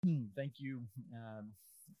Thank you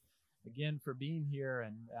again for being here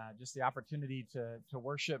and just the opportunity to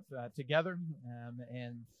worship together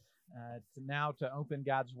and to open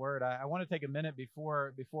God's Word. I want to take a minute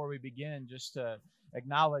before we begin just to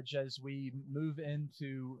acknowledge as we move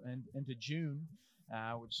into June,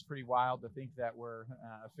 which is pretty wild to think that we're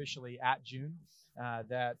officially at June,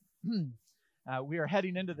 that we are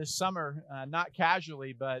heading into this summer not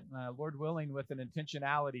casually, but Lord willing, with an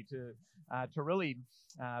intentionality to really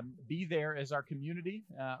be there as our community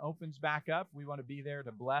opens back up. We want to be there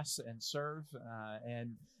to bless and serve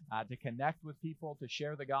and to connect with people, to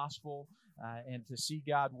share the gospel, and to see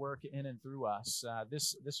God work in and through us.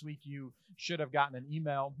 This week, you should have gotten an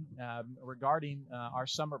email regarding our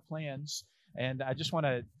summer plans, and I just want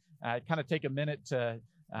to kind of take a minute to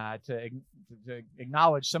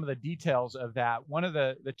acknowledge some of the details of that. One of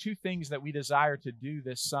the two things that we desire to do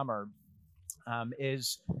this summer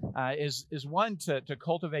is one to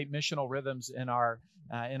cultivate missional rhythms in our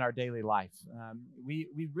daily life.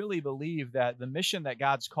 We really believe that the mission that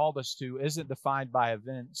God's called us to isn't defined by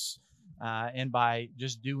events and by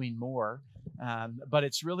just doing more, but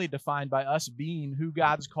it's really defined by us being who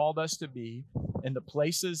God's called us to be in the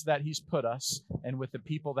places that He's put us and with the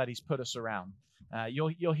people that He's put us around.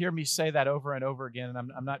 You'll hear me say that over and over again, and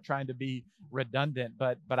I'm not trying to be redundant,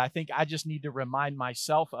 but I think I just need to remind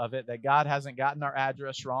myself of it, that God hasn't gotten our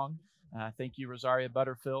address wrong. Thank you, Rosaria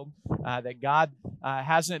Butterfield. That God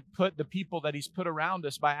hasn't put the people that He's put around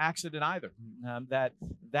us by accident either.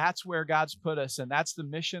 That's where God's put us, and that's the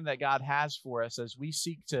mission that God has for us as we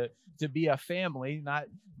seek to be a family, not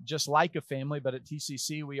just like a family, but at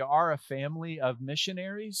TCC we are a family of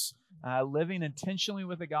missionaries living intentionally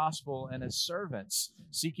with the gospel and as servants,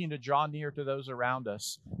 seeking to draw near to those around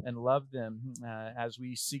us and love them as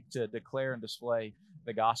we seek to declare and display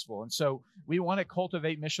the gospel. And so we want to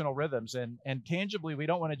cultivate missional rhythms, and tangibly, we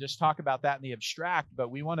don't want to just talk about that in the abstract, but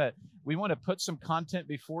we want to put some content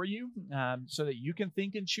before you so that you can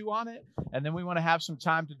think and chew on it, and then we want to have some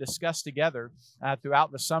time to discuss together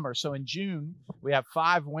throughout the summer. So in June, we have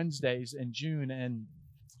 5 Wednesdays in June, and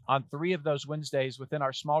on 3 of those Wednesdays within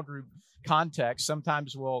our small group context,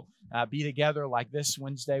 sometimes we'll be together. Like this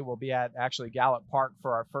Wednesday, we'll be at actually Gallup Park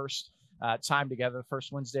for our first time together, the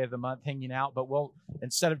first Wednesday of the month, hanging out. But we'll,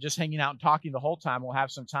 instead of just hanging out and talking the whole time, we'll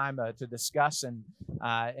have some time to discuss and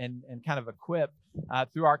kind of equip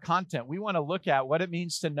through our content. We want to look at what it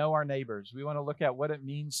means to know our neighbors. We want to look at what it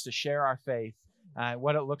means to share our faith.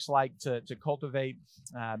 What it looks like to cultivate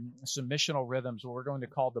some missional rhythms, what we're going to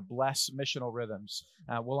call the bless missional rhythms.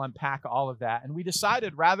 We'll unpack all of that. And we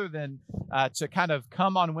decided, rather than to kind of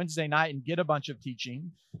come on Wednesday night and get a bunch of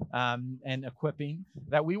teaching and equipping,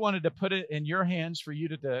 that we wanted to put it in your hands for you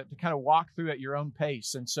to kind of walk through at your own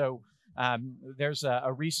pace. And so there's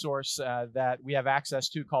a resource that we have access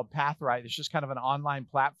to called Pathright. It's just kind of an online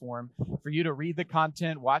platform for you to read the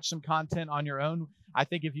content, watch some content on your own. I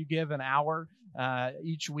think if you give an hour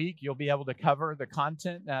each week, you'll be able to cover the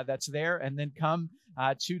content that's there, and then come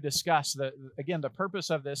to discuss. Again, the purpose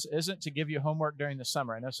of this isn't to give you homework during the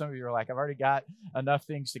summer. I know some of you are like, I've already got enough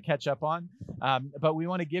things to catch up on, but we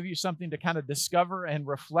want to give you something to kind of discover and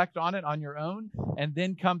reflect on it on your own, and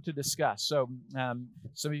then come to discuss. So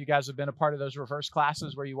some of you guys have been a part of those reverse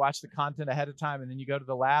classes where you watch the content ahead of time and then you go to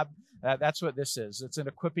the lab. That's what this is. It's an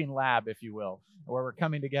equipping lab, if you will, where we're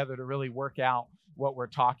coming together to really work out what we're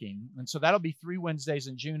talking. And so that'll be 3 Wednesdays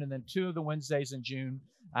in June, and then 2 of the Wednesdays in June,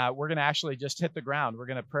 we're going to actually just hit the ground. We're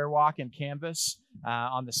going to prayer walk and canvas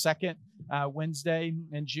on the 2nd Wednesday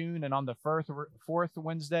in June, and on the 4th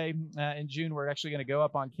Wednesday in June, we're actually going to go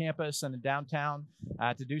up on campus and in downtown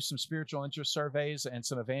to do some spiritual interest surveys and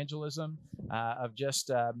some evangelism of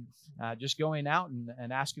just going out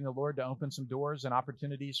and asking the Lord to open some doors and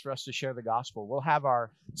opportunities for us to share the gospel. We'll have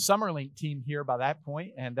our Summerlink team here by that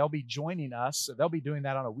point, and they'll be joining us. They'll be doing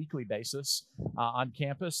that on a weekly basis on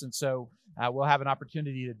campus, and so we'll have an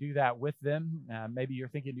opportunity to do that with them. Maybe you're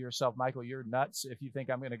thinking to yourself, Michael, you're nuts if you think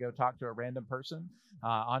I'm going to go talk to a random person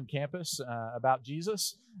on campus about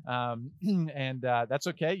Jesus. And that's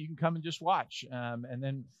okay. You can come and just watch. And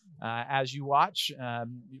then as you watch,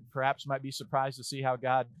 you perhaps might be surprised to see how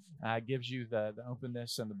God gives you the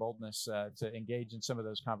openness and the boldness to engage in some of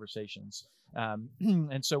those conversations.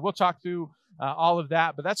 And so we'll talk through all of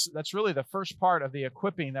that, but that's really the first part of the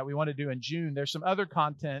equipping that we want to do in June. There's some other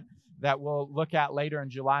content that we'll look at later in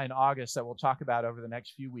July and August that we'll talk about over the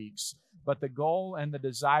next few weeks. But the goal and the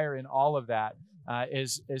desire in all of that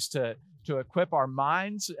is to equip our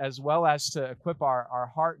minds as well as to equip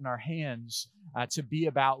our heart and our hands to be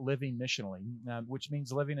about living missionally, which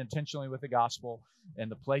means living intentionally with the gospel in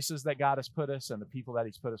the places that God has put us and the people that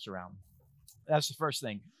He's put us around. That's the first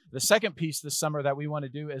thing. The second piece this summer that we want to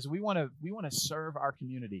do is we want to serve our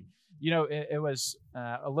community. You know, it was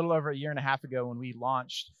a little over a year and a half ago when we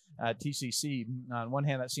launched TCC. On one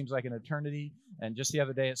hand, that seems like an eternity, and just the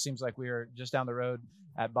other day, it seems like we were just down the road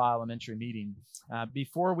at Baugh Elementary meeting.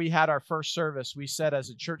 Before we had our first service, we said as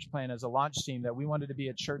a church plan, as a launch team, that we wanted to be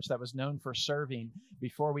a church that was known for serving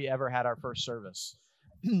before we ever had our first service.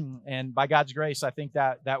 And by God's grace, I think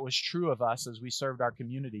that was true of us as we served our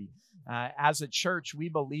community. As a church, we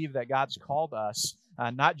believe that God's called us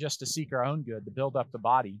not just to seek our own good, to build up the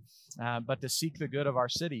body, but to seek the good of our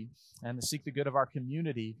city and to seek the good of our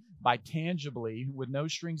community by tangibly, with no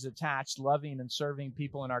strings attached, loving and serving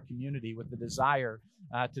people in our community with the desire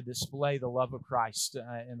to display the love of Christ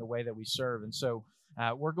in the way that we serve. And so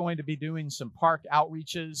we're going to be doing some park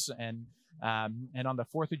outreaches and on the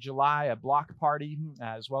 4th of July, a block party,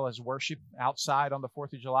 as well as worship outside on the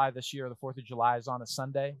 4th of July. This year, the 4th of July is on a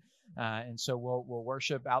Sunday. And so we'll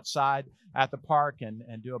worship outside at the park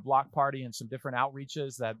and do a block party and some different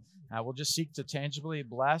outreaches that we'll just seek to tangibly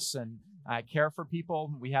bless and care for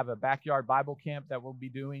people. We have a backyard Bible camp that we'll be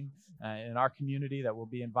doing in our community that we'll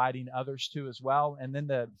be inviting others to as well. And then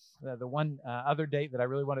the one other date that I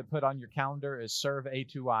really want to put on your calendar is Serve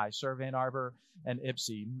A2I, Serve Ann Arbor and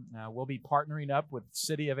Ypsi. We'll be partnering up with the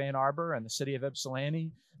City of Ann Arbor and the City of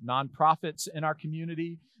Ypsilanti, nonprofits in our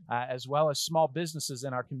community, as well as small businesses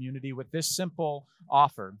in our community with this simple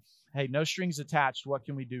offer. Hey, no strings attached. What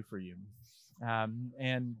can we do for you?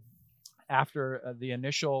 And after the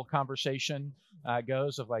initial conversation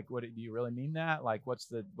goes of like, what do you really mean that? Like, what's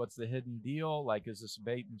the hidden deal? Like, is this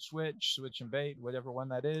bait and switch and bait, whatever one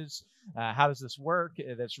that is? How does this work?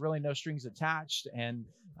 That's really no strings attached. And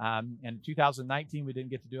in 2019, we didn't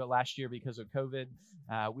get to do it last year because of COVID.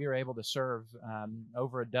 We were able to serve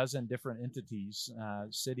over a dozen different entities,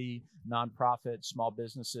 city, nonprofit, small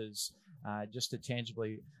businesses, just to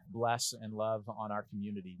tangibly bless and love on our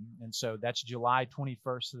community. And so that's July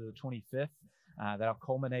 21st to the 25th. That'll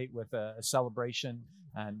culminate with a celebration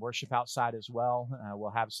and worship outside as well.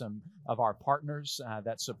 We'll have some of our partners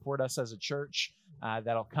that support us as a church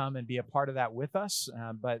that'll come and be a part of that with us.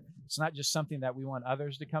 But it's not just something that we want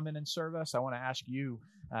others to come in and serve us. I want to ask you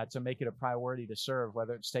to make it a priority to serve,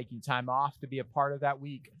 whether it's taking time off to be a part of that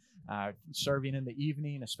week, serving in the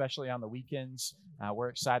evening, especially on the weekends. We're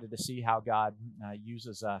excited to see how God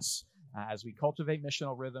uses us as we cultivate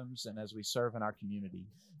missional rhythms and as we serve in our community.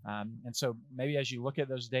 And so maybe as you look at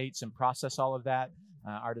those dates and process all of that,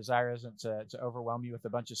 our desire isn't to overwhelm you with a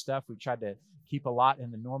bunch of stuff. We've tried to keep a lot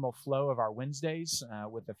in the normal flow of our Wednesdays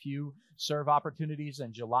with a few serve opportunities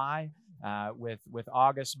in July, with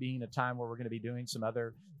August being a time where we're going to be doing some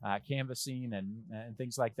other canvassing and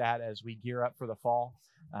things like that as we gear up for the fall.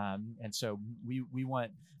 And so we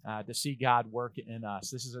want to see God work in us.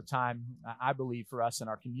 This is a time, I believe, for us in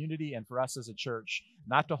our community and for us as a church,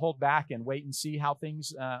 not to hold back and wait and see how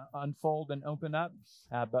things unfold and open up,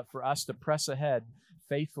 but for us to press ahead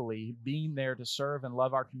faithfully, being there to serve and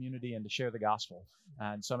love our community and to share the gospel.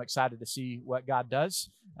 And so I'm excited to see what God does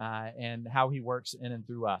and how he works in and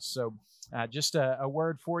through us. So just a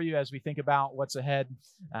word for you as we think about what's ahead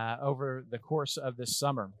over the course of this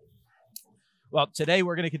summer. Well, today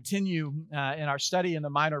we're going to continue in our study in the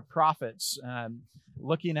Minor Prophets,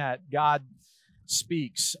 looking at God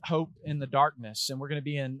speaks, hope in the darkness. And we're going to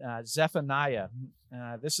be in Zephaniah.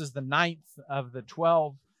 This is the 9th of the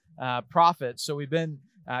 12 prophets. So we've been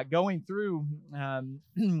going through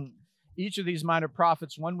each of these minor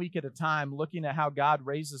prophets 1 week at a time, looking at how God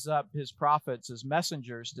raises up his prophets as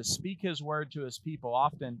messengers to speak his word to his people,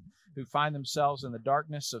 often who find themselves in the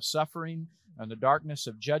darkness of suffering and the darkness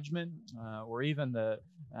of judgment, or even the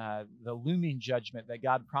looming judgment that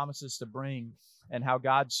God promises to bring, and how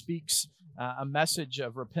God speaks a message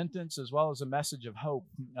of repentance as well as a message of hope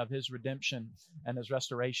of his redemption and his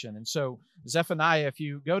restoration. And so Zephaniah, if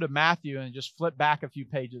you go to Matthew and just flip back a few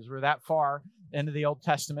pages, we're that far into the Old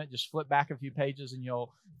Testament, just flip back a few pages and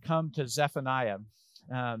you'll come to Zephaniah.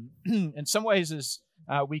 In some ways, as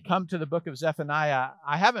we come to the book of Zephaniah,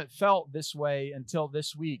 I haven't felt this way until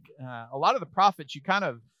this week. A lot of the prophets, you kind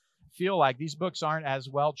of feel like these books aren't as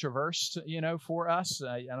well traversed, for us.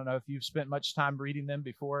 I don't know if you've spent much time reading them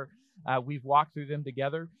before we've walked through them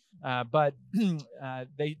together, but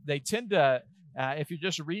they tend to, if you're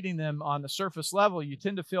just reading them on the surface level, you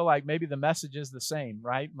tend to feel like maybe the message is the same,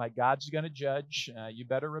 right? Like God's going to judge, you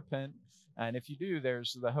better repent, and if you do,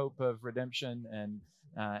 there's the hope of redemption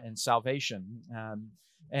and salvation.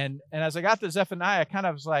 And as I got to Zephaniah, I kind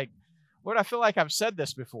of was like, Lord, I feel like I've said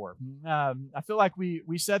this before. I feel like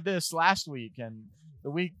we said this last week and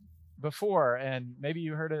the week before, and maybe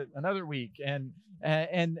you heard it another week, and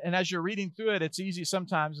as you're reading through it, it's easy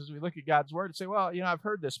sometimes as we look at God's Word to say, well, I've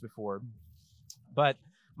heard this before. But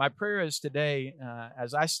my prayer is today,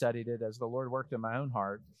 as I studied it, as the Lord worked in my own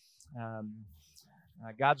heart,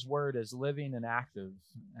 God's Word is living and active,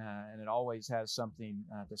 and it always has something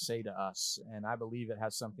to say to us, and I believe it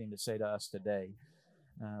has something to say to us today.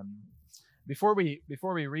 Before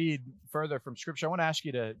we read further from Scripture, I want to ask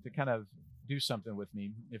you to kind of do something with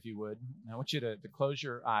me, if you would. I want you to close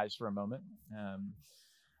your eyes for a moment.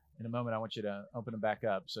 In a moment, I want you to open them back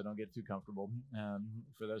up, so don't get too comfortable.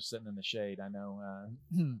 For those sitting in the shade, I know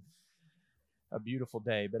a beautiful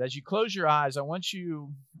day. But as you close your eyes, I want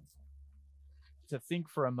you to think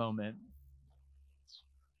for a moment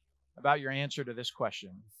about your answer to this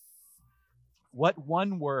question. What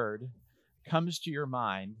one word comes to your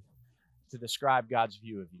mind to describe God's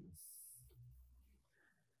view of you?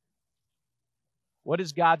 What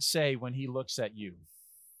does God say when He looks at you?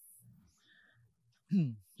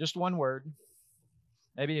 Just one word.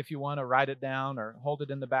 Maybe if you want to write it down or hold it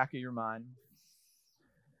in the back of your mind.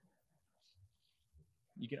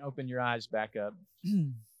 You can open your eyes back up.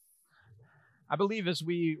 I believe as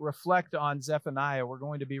we reflect on Zephaniah, we're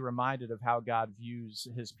going to be reminded of how God views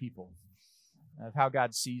His people, of how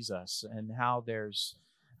God sees us, and how there's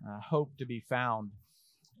hope to be found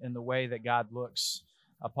in the way that God looks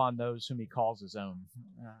upon those whom He calls His own.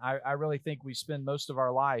 I really think we spend most of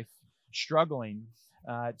our life struggling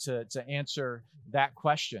to answer that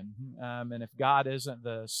question. And if God isn't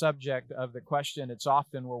the subject of the question, it's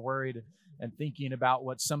often we're worried and thinking about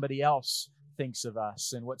what somebody else thinks of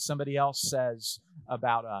us and what somebody else says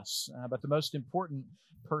about us. But the most important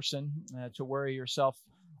person to worry yourself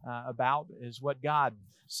about is what God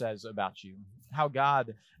says about you, how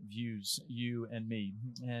God views you and me.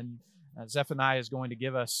 And Zephaniah is going to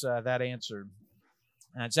give us that answer.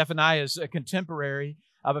 Zephaniah is a contemporary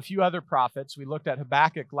of a few other prophets. We looked at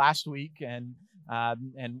Habakkuk last week, and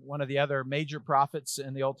one of the other major prophets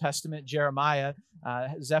in the Old Testament, Jeremiah.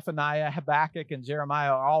 Zephaniah, Habakkuk, and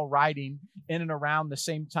Jeremiah are all writing in and around the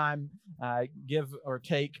same time, give or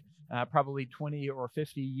take probably 20 or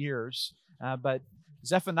 50 years. But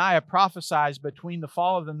Zephaniah prophesies between the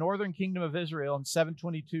fall of the northern kingdom of Israel in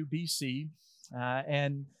 722 BC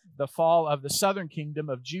and the fall of the southern kingdom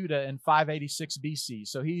of Judah in 586 BC.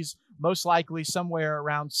 So he's most likely somewhere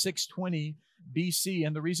around 620 BC.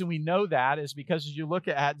 And the reason we know that is because as you look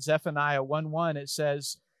at Zephaniah 1:1, it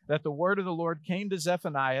says that the word of the Lord came to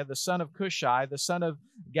Zephaniah, the son of Cushai, the son of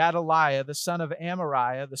Gedaliah, the son of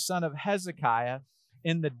Amariah, the son of Hezekiah,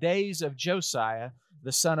 in the days of Josiah,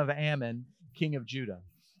 the son of Ammon, king of Judah.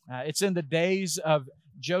 It's in the days of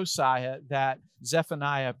Josiah that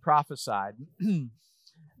Zephaniah prophesied.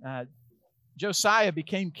 Josiah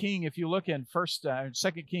became king. If you look in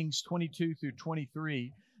 2 Kings 22 through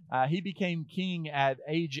 23, he became king at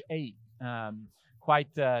age 8,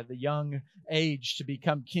 quite the young age to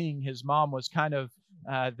become king. His mom was kind of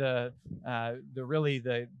the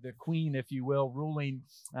queen, if you will, ruling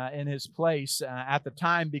in his place at the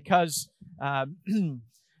time, because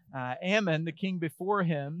Ammon, the king before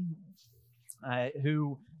him,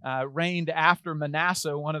 who reigned after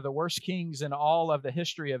Manasseh, one of the worst kings in all of the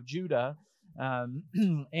history of Judah,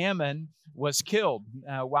 Ammon was killed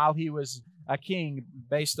while he was a king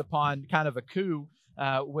based upon kind of a coup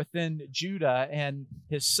within Judah. And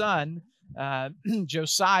his son,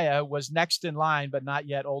 Josiah, was next in line, but not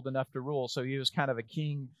yet old enough to rule. So he was kind of a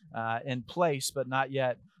king in place, but not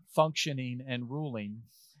yet functioning and ruling.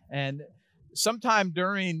 And sometime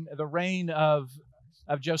during the reign of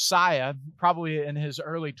Josiah, probably in his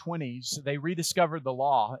early 20s, they rediscovered the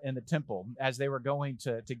law in the temple as they were going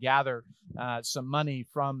to gather some money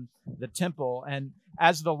from the temple. And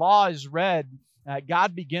as the law is read,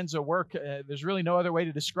 God begins a work. There's really no other way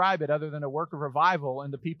to describe it other than a work of revival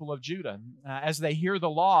in the people of Judah. As they hear the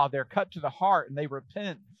law, they're cut to the heart and they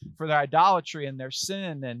repent for their idolatry and their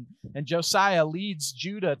sin. And Josiah leads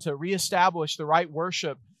Judah to reestablish the right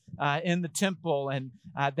worship in the temple, and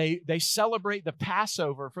they celebrate the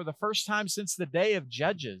Passover for the first time since the day of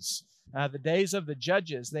Judges, the days of the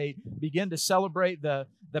Judges. They begin to celebrate the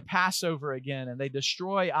Passover again, and they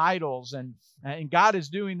destroy idols, and God is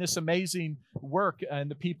doing this amazing work in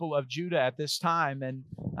the people of Judah at this time. And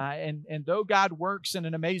though God works in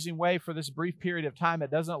an amazing way for this brief period of time,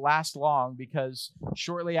 it doesn't last long, because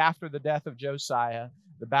shortly after the death of Josiah,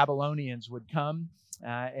 the Babylonians would come.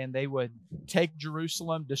 And they would take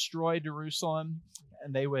Jerusalem, destroy Jerusalem,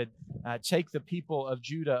 and they would take the people of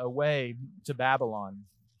Judah away to Babylon.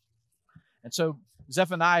 And so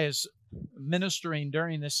Zephaniah is ministering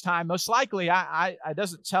during this time. Most likely, I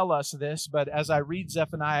doesn't tell us this, but as I read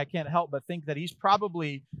Zephaniah, I can't help but think that he's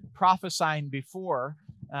probably prophesying before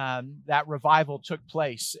that revival took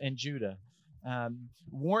place in Judah,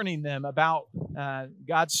 warning them about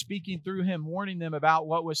God speaking through him, warning them about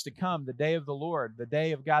what was to come, the day of the Lord, the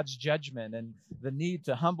day of God's judgment, and the need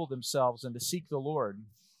to humble themselves and to seek the Lord.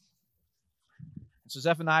 So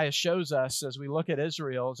Zephaniah shows us, as we look at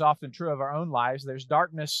Israel, it's often true of our own lives, there's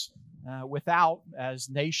darkness without as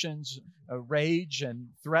nations rage and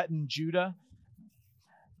threaten Judah,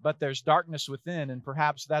 but there's darkness within, and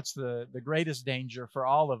perhaps that's the greatest danger for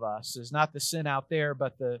all of us, is not the sin out there,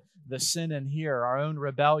 but the sin in here, our own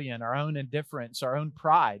rebellion, our own indifference, our own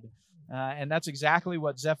pride. And that's exactly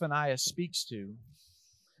what Zephaniah speaks to.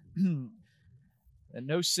 And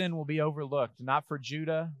no sin will be overlooked, not for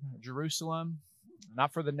Judah, Jerusalem,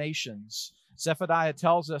 not for the nations. Zephaniah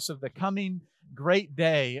tells us of the coming great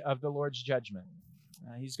day of the Lord's judgment.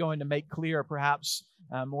 He's going to make clear, perhaps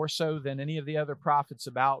more so than any of the other prophets,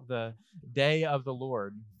 about the day of the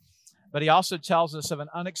Lord. But he also tells us of an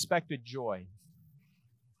unexpected joy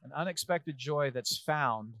that's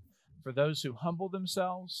found for those who humble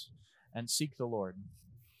themselves and seek the Lord.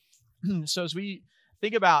 So as we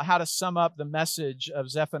think about how to sum up the message of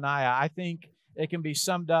Zephaniah, I think it can be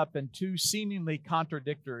summed up in two seemingly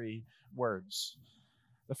contradictory words.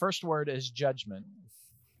 The first word is judgment,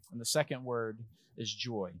 and the second word is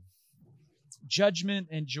joy. Judgment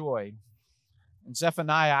and joy. In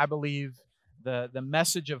Zephaniah, I believe the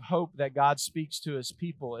message of hope that God speaks to his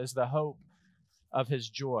people is the hope of his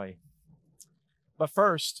joy. But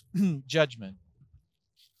first, judgment.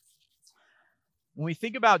 When we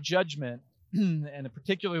think about judgment, and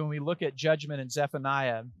particularly when we look at judgment in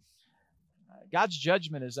Zephaniah, God's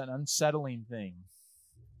judgment is an unsettling thing.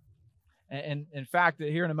 And in fact,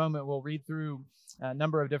 here in a moment, we'll read through a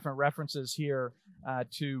number of different references here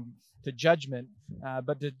to judgment.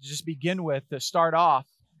 But to just begin with, to start off,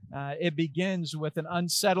 it begins with an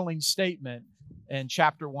unsettling statement in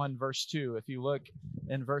chapter 1, verse 2. If you look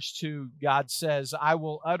in verse 2, God says, "I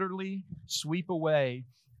will utterly sweep away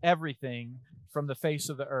everything from the face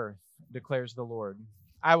of the earth, declares the Lord.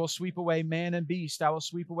 I will sweep away man and beast. I will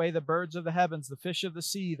sweep away the birds of the heavens, the fish of the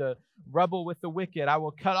sea, the rubble with the wicked. I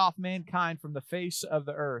will cut off mankind from the face of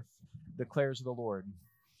the earth, declares the Lord."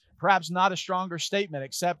 Perhaps not a stronger statement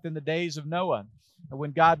except in the days of Noah,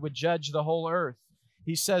 when God would judge the whole earth.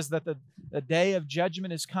 He says that the day of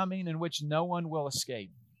judgment is coming in which no one will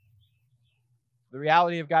escape. The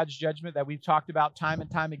reality of God's judgment that we've talked about time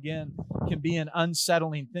and time again can be an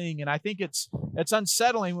unsettling thing, and I think it's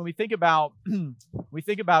unsettling when we think about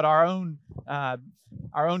our own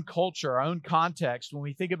culture, our own context. When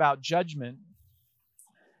we think about judgment,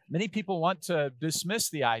 many people want to dismiss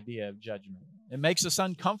the idea of judgment. It makes us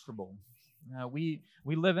uncomfortable. We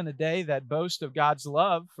live in a day that boasts of God's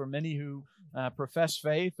love for many who profess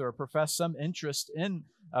faith or profess some interest in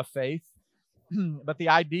a faith. But the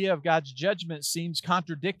idea of God's judgment seems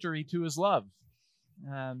contradictory to his love.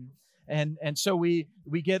 And so we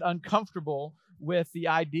get uncomfortable with the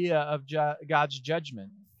idea of God's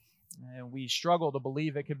judgment. And we struggle to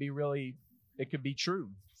believe it could be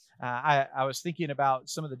true. I was thinking about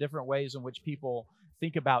some of the different ways in which people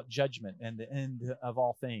think about judgment and the end of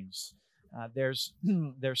all things. There's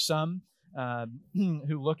some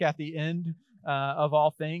who look at the end of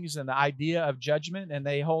all things and the idea of judgment, and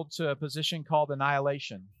they hold to a position called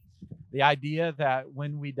annihilation. The idea that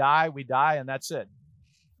when we die, and that's it.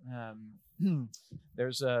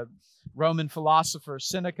 There's a Roman philosopher,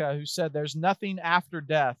 Seneca, who said there's nothing after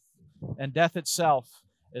death, and death itself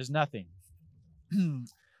is nothing.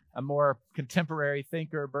 A more contemporary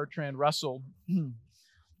thinker, Bertrand Russell,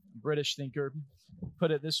 British thinker,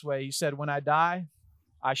 put it this way. He said, "When I die,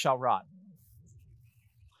 I shall rot."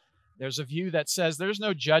 There's a view that says there's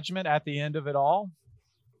no judgment at the end of it all.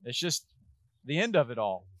 It's just the end of it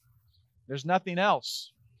all. There's nothing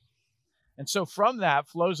else. And so from that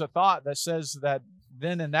flows a thought that says that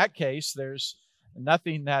then in that case, there's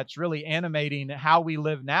nothing that's really animating how we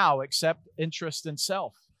live now except interest in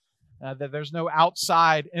self. That there's no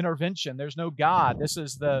outside intervention. There's no God. This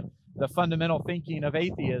is the fundamental thinking of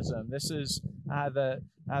atheism. This is the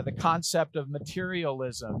concept of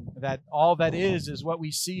materialism, that all that is what we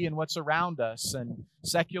see and what's around us, and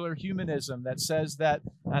secular humanism that says that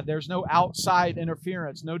there's no outside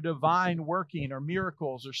interference, no divine working or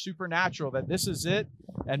miracles or supernatural, that this is it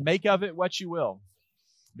and make of it what you will,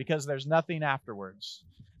 because there's nothing afterwards.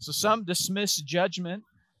 So some dismiss judgment,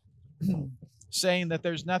 saying that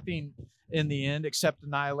there's nothing in the end except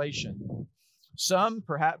annihilation. Some,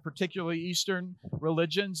 perhaps particularly Eastern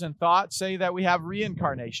religions and thought, say that we have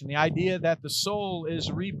reincarnation, the idea that the soul is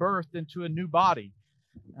rebirthed into a new body,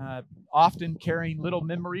 often carrying little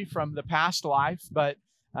memory from the past life, but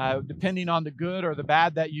depending on the good or the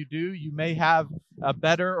bad that you do, you may have a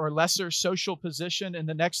better or lesser social position in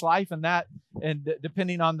the next life, and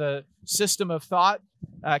depending on the system of thought,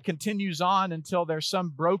 continues on until there's some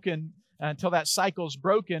broken, until that cycle's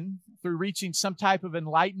broken through reaching some type of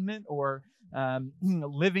enlightenment or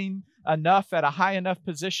living enough at a high enough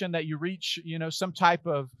position that you reach, some type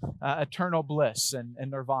of eternal bliss and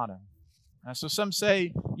nirvana. So some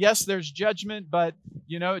say, yes, there's judgment, but,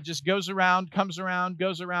 it just goes around, comes around,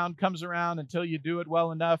 goes around, comes around until you do it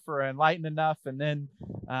well enough or enlightened enough, and then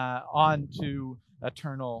on to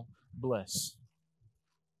eternal bliss.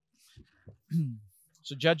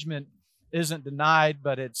 So judgment isn't denied,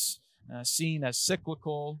 but it's seen as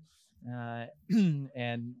cyclical,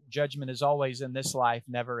 and judgment is always in this life,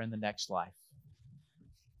 never in the next life.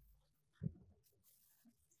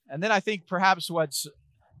 And then I think perhaps what's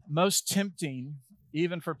most tempting,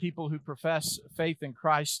 even for people who profess faith in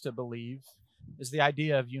Christ to believe, is the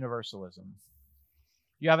idea of universalism.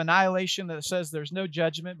 You have annihilation that says there's no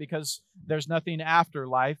judgment because there's nothing after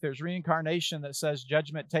life. There's reincarnation that says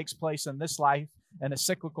judgment takes place in this life in a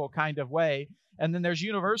cyclical kind of way. And then there's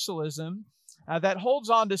universalism that holds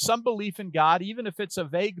on to some belief in God, even if it's a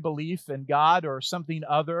vague belief in God or something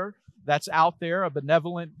other that's out there, a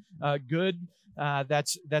benevolent good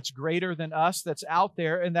that's greater than us, that's out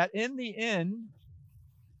there, and that in the end,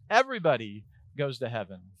 everybody goes to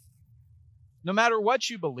heaven. No matter what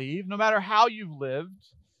you believe, no matter how you've lived,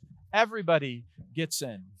 everybody gets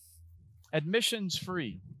in. Admission's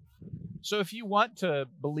free. So if you want to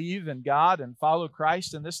believe in God and follow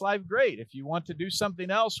Christ in this life, great. If you want to do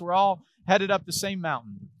something else, we're all headed up the same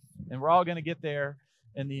mountain, and we're all going to get there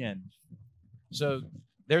in the end. So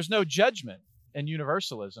there's no judgment in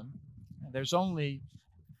universalism. There's only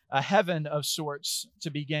a heaven of sorts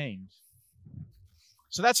to be gained.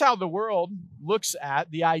 So that's how the world looks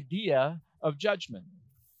at the idea of judgment.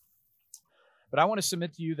 But I want to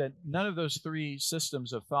submit to you that none of those three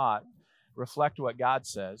systems of thought reflect what God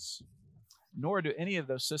says, nor do any of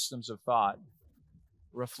those systems of thought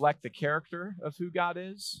reflect the character of who God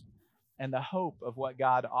is and the hope of what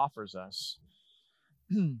God offers us.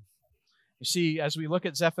 You see, as we look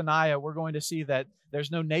at Zephaniah, we're going to see that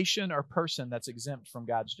there's no nation or person that's exempt from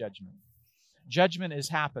God's judgment. Judgment is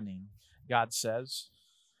happening, God says.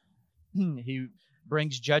 He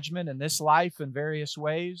brings judgment in this life in various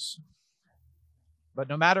ways. But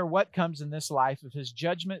no matter what comes in this life, if his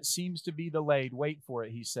judgment seems to be delayed, wait for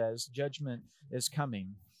it, he says. Judgment is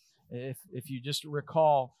coming. If you just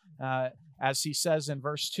recall, as he says in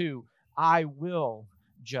verse 2, I will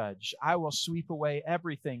judge. I will sweep away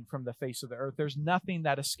everything from the face of the earth. There's nothing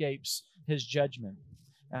that escapes his judgment.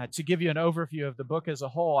 To give you an overview of the book as a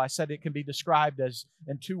whole, I said it can be described as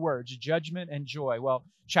in two words, judgment and joy. Well,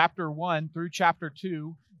 chapter 1 through chapter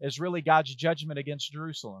 2 is really God's judgment against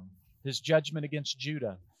Jerusalem, his judgment against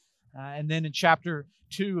Judah. And then in chapter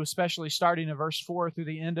 2, especially starting in verse 4 through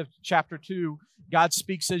the end of chapter 2, God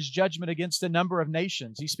speaks his judgment against a number of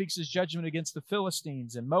nations. He speaks his judgment against the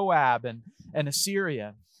Philistines and Moab and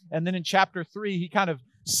Assyria. And then in chapter 3, he kind of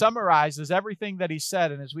summarizes everything that he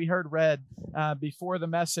said. And as we heard read before the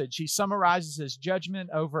message, he summarizes his judgment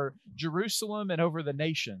over Jerusalem and over the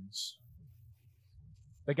nations.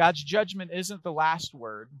 But God's judgment isn't the last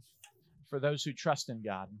word for those who trust in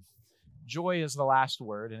God. Joy is the last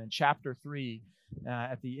word. And in chapter 3,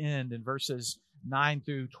 at the end, in verses 9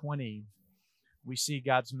 through 20, we see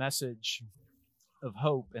God's message of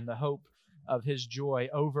hope and the hope of his joy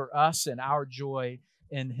over us and our joy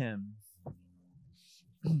in him.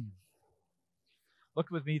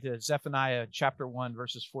 Look with me to Zephaniah chapter 1,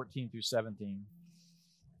 verses 14 through 17.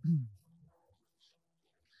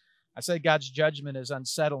 I said God's judgment is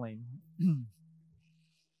unsettling.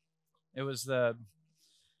 It was the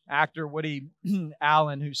actor Woody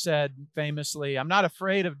Allen who said famously, "I'm not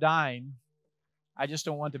afraid of dying. I just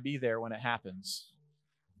don't want to be there when it happens."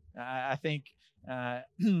 I think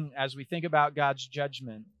as we think about God's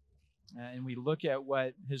judgment and we look at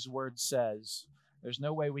what his word says, there's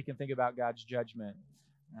no way we can think about God's judgment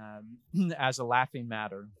as a laughing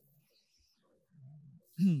matter.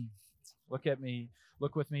 Look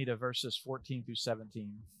with me to verses 14 through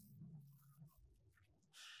 17.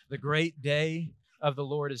 The great day of the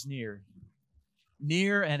Lord is near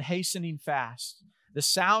and hastening fast. The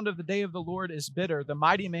sound of the day of the Lord is bitter. The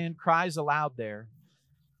mighty man cries aloud there.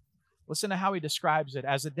 Listen to how he describes it.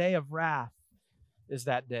 As a day of wrath is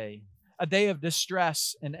that day, a day of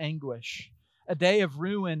distress and anguish, a day of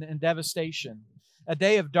ruin and devastation, a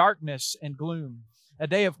day of darkness and gloom, a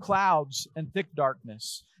day of clouds and thick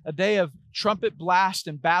darkness, a day of trumpet blast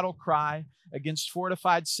and battle cry against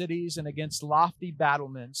fortified cities and against lofty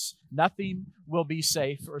battlements. Nothing will be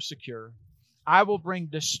safe or secure. I will bring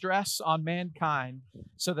distress on mankind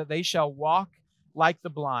so that they shall walk like the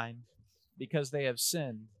blind because they have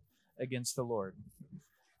sinned against the Lord.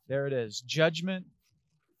 There it is. Judgment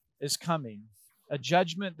is coming. A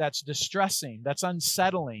judgment that's distressing, that's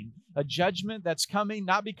unsettling. A judgment that's coming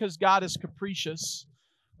not because God is capricious,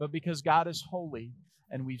 but because God is holy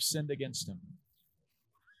and we've sinned against Him.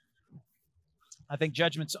 I think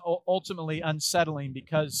judgment's ultimately unsettling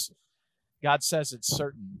because God says it's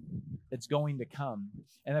certain. It's going to come.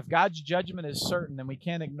 And if God's judgment is certain, then we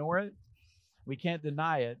can't ignore it. We can't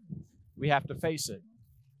deny it. We have to face it.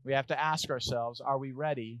 We have to ask ourselves, are we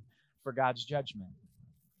ready for God's judgment?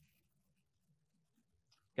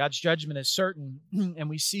 God's judgment is certain, and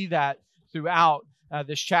we see that throughout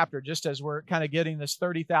this chapter, just as we're kind of getting this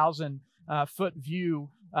 30,000-foot view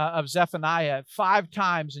of Zephaniah. 5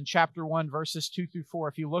 times in chapter 1, verses 2 through 4.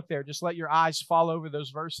 If you look there, just let your eyes fall over those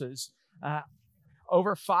verses.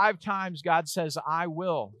 Over 5 times, God says, I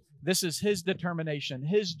will. This is His determination,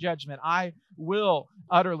 His judgment. I will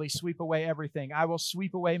utterly sweep away everything. I will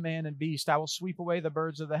sweep away man and beast. I will sweep away the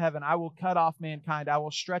birds of the heaven. I will cut off mankind. I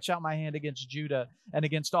will stretch out my hand against Judah and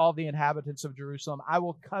against all the inhabitants of Jerusalem. I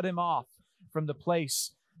will cut him off from the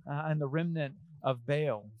place and the remnant of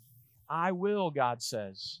Baal. I will, God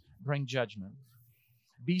says, bring judgment.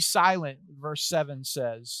 Be silent, verse 7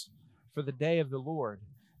 says, for the day of the Lord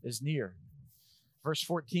is near. Verse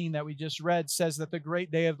 14 that we just read says that the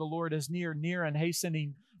great day of the Lord is near and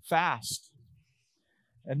hastening fast.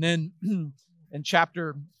 And then in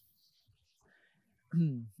chapter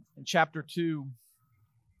 3,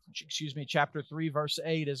 verse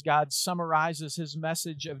 8, as God summarizes His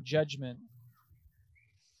message of judgment,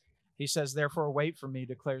 He says, therefore wait for me,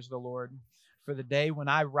 declares the Lord, for the day when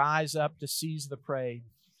I rise up to seize the prey,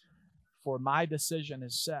 for my decision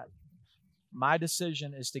is set. My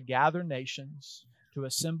decision is to gather nations, to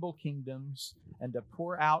assemble kingdoms, and to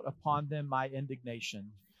pour out upon them my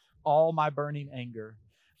indignation, all my burning anger,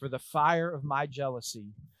 for the fire of my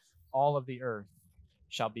jealousy, all of the earth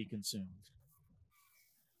shall be consumed.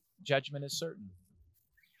 Judgment is certain.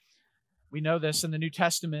 We know this in the New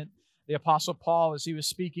Testament. The Apostle Paul, as he was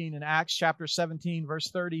speaking in Acts chapter 17, verse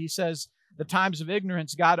 30, he says, the times of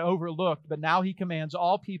ignorance God overlooked, but now He commands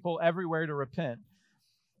all people everywhere to repent,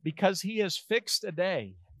 because He has fixed a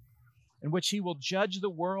day in which He will judge the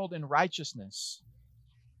world in righteousness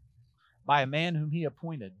by a man whom He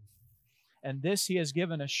appointed. And this He has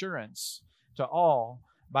given assurance to all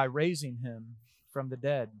by raising Him from the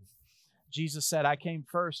dead. Jesus said, I came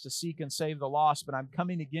first to seek and save the lost, but I'm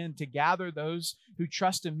coming again to gather those who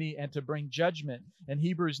trust in me and to bring judgment. In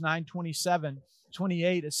Hebrews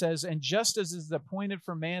 9:27-28, it says, and just as it is appointed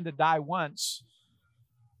for man to die once,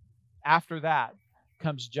 after that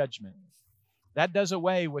comes judgment. That does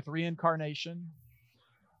away with reincarnation,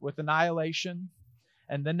 with annihilation.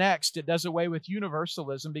 And the next, it does away with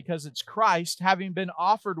universalism, because it's Christ, having been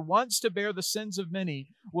offered once to bear the sins of many,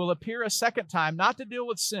 will appear a second time, not to deal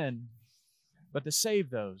with sin, but to save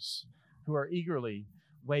those who are eagerly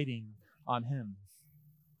waiting on Him.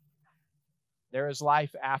 There is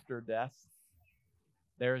life after death.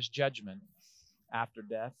 There is judgment after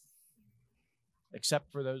death. Except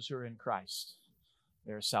for those who are in Christ,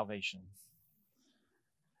 there is salvation.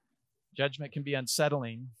 Judgment can be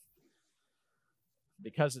unsettling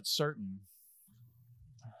because it's certain,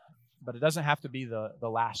 but it doesn't have to be the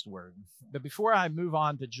last word. But before I move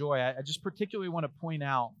on to joy, I just particularly want to point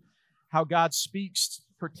out how God speaks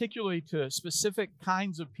particularly to specific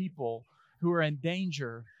kinds of people who are in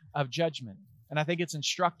danger of judgment. And I think it's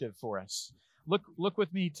instructive for us. Look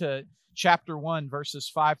with me to chapter 1,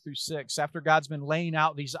 verses 5 through 6. After God's been laying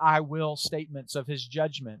out these I will statements of His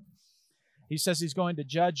judgment, He says He's going to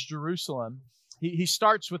judge Jerusalem. He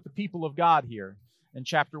starts with the people of God here in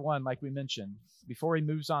chapter 1, like we mentioned, before He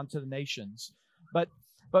moves on to the nations.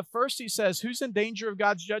 But first He says, who's in danger of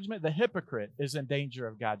God's judgment? The hypocrite is in danger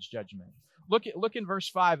of God's judgment. Look in verse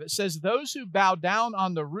 5. It says, those who bow down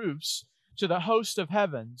on the roofs to the host of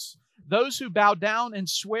heavens, those who bow down and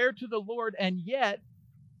swear to the Lord and yet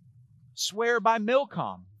swear by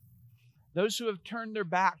Milcom, those who have turned their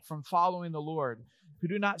back from following the Lord, who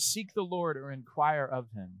do not seek the Lord or inquire of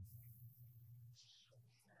Him.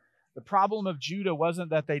 The problem of Judah wasn't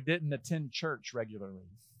that they didn't attend church regularly.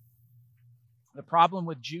 The problem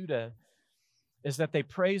with Judah is that they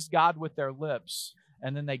praised God with their lips,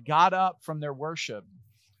 and then they got up from their worship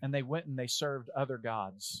and they went and they served other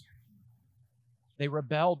gods. They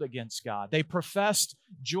rebelled against God. They professed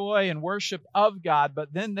joy and worship of God,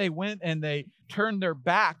 but then they went and they turned their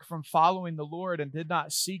back from following the Lord and did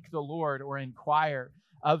not seek the Lord or inquire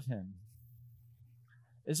of Him.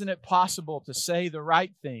 Isn't it possible to say the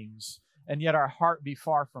right things and yet our heart be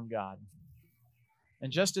far from God?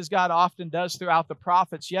 And just as God often does throughout the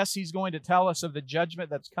prophets, yes, He's going to tell us of the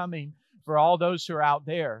judgment that's coming for all those who are out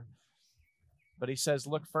there. But He says,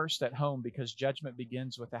 look first at home, because judgment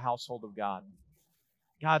begins with the household of God.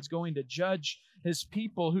 God's going to judge His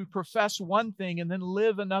people who profess one thing and then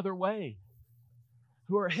live another way,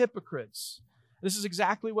 who are hypocrites. This is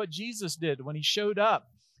exactly what Jesus did when He showed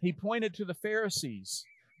up. He pointed to the Pharisees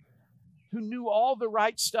who knew all the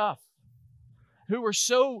right stuff, who were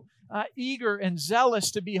so eager and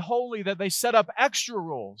zealous to be holy that they set up extra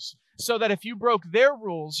rules so that if you broke their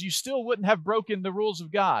rules, you still wouldn't have broken the rules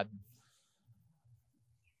of God.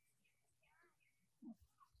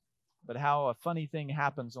 But how a funny thing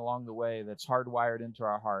happens along the way that's hardwired into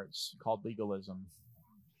our hearts, called legalism,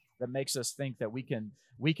 that makes us think that we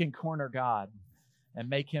can corner God and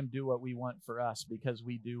make Him do what we want for us because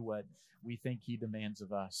we do what we think He demands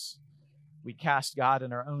of us. We cast God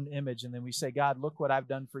in our own image, and then we say, God, look what I've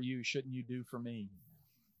done for you. Shouldn't you do for me?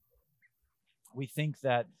 We think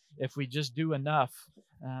that if we just do enough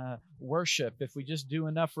worship, if we just do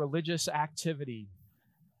enough religious activity,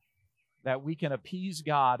 that we can appease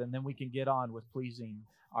God and then we can get on with pleasing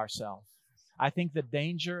ourselves. I think the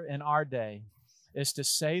danger in our day is to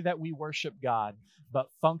say that we worship God,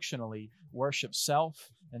 but functionally worship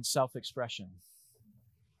self and self-expression.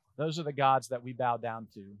 Those are the gods that we bow down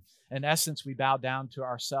to. In essence, we bow down to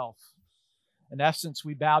ourselves. In essence,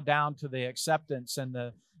 we bow down to the acceptance and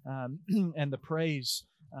the praise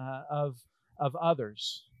of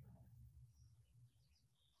others.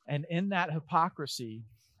 And in that hypocrisy,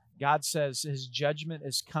 God says His judgment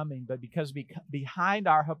is coming, but because behind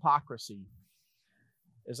our hypocrisy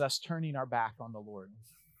is us turning our back on the Lord.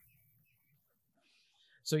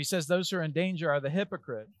 So He says those who are in danger are the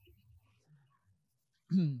hypocrite,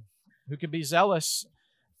 who can be zealous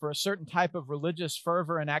for a certain type of religious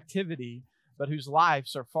fervor and activity, but whose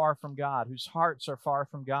lives are far from God, whose hearts are far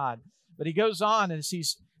from God. But He goes on as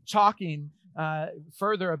He's talking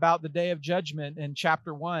further about the day of judgment in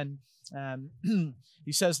chapter 1.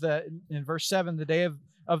 He says that in verse 7, the day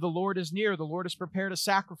of the Lord is near. The Lord has prepared a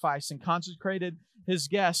sacrifice and consecrated His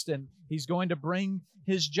guest, and He's going to bring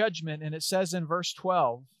His judgment. And it says in verse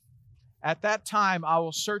 12, at that time I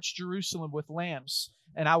will search Jerusalem with lamps,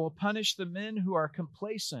 and I will punish the men who are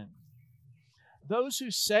complacent. Those who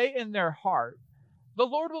say in their heart, the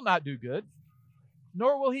Lord will not do good,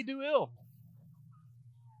 nor will He do ill.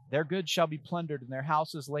 Their goods shall be plundered, and their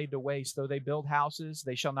houses laid to waste. Though they build houses,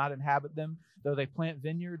 they shall not inhabit them. Though they plant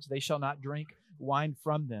vineyards, they shall not drink wine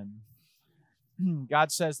from them.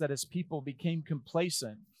 God says that His people became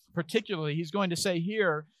complacent. Particularly, He's going to say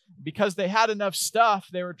here, because they had enough stuff,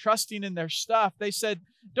 they were trusting in their stuff, they said,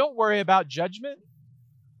 don't worry about judgment.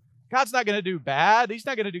 God's not going to do bad. He's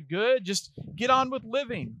not going to do good. Just get on with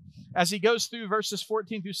living. As He goes through verses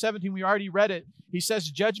 14 through 17, we already read it. He says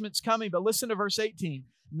judgment's coming, but listen to verse 18.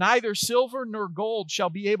 Neither silver nor gold shall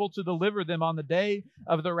be able to deliver them on the day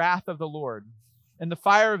of the wrath of the Lord. In the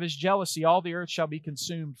fire of His jealousy, all the earth shall be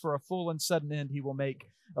consumed. For a full and sudden end He will make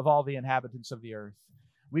of all the inhabitants of the earth.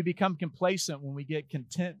 We become complacent when we get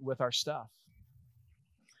content with our stuff.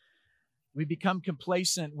 We become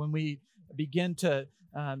complacent when we begin to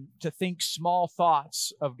think small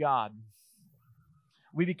thoughts of God.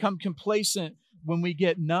 We become complacent when we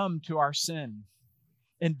get numb to our sin,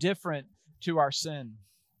 indifferent to our sin.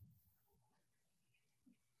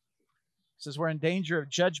 It says we're in danger of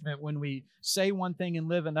judgment when we say one thing and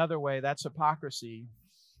live another way. That's hypocrisy.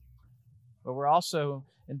 But we're also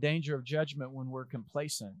in danger of judgment when we're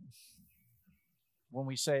complacent. When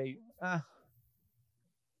we say,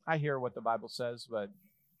 I hear what the Bible says, but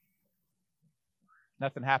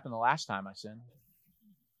nothing happened the last time I sinned.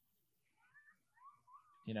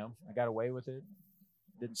 I got away with it.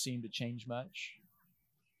 Didn't seem to change much.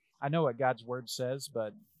 I know what God's Word says,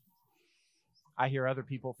 but I hear other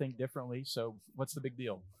people think differently, so what's the big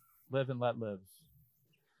deal? Live and let live.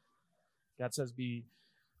 God says, be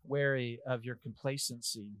wary of your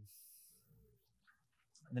complacency.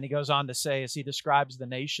 And then He goes on to say, as He describes the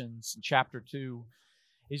nations in chapter 2,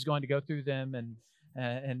 He's going to go through them,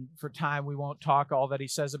 and for time we won't talk all that He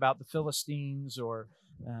says about the Philistines or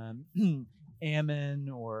Ammon,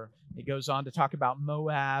 or He goes on to talk about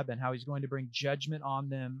Moab and how He's going to bring judgment on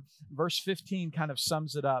them. Verse 15 kind of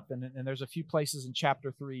sums it up, and there's a few places in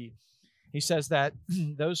chapter 3. He says that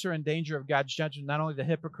those who are in danger of God's judgment, not only the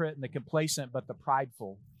hypocrite and the complacent, but the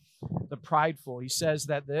prideful. the prideful. He says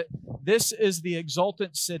that this is the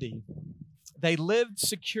exultant city. They lived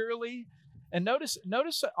securely. And notice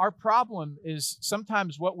our problem is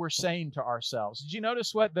sometimes what we're saying to ourselves. Did you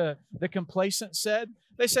notice what the complacent said?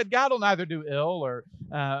 They said, God will neither do ill or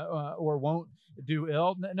won't do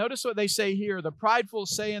ill. Notice what they say here. The prideful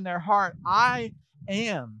say in their heart, I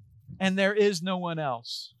am, and there is no one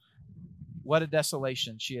else. What a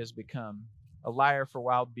desolation she has become, a lyre for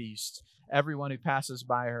wild beasts. Everyone who passes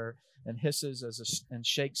by her and hisses and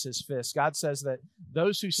shakes his fist. God says that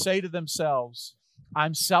those who say to themselves,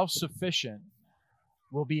 I'm self-sufficient,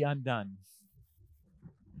 will be undone.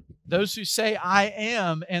 Those who say, I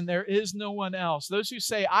am, and there is no one else. Those who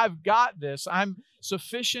say, I've got this, I'm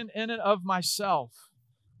sufficient in and of myself.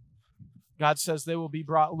 God says they will be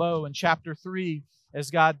brought low. In chapter 3, as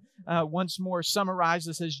God once more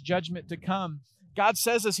summarizes his judgment to come, God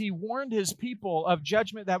says as he warned his people of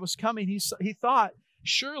judgment that was coming, he thought,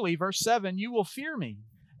 surely, verse 7, you will fear me,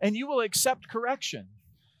 and you will accept correction.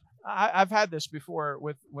 I've had this before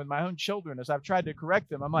with my own children as I've tried to correct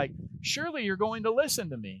them. I'm like, surely you're going to listen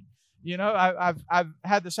to me. You know, I've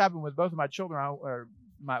had this happen with both of my children, or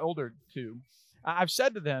my older two. I've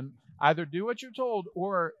said to them, either do what you're told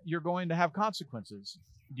or you're going to have consequences.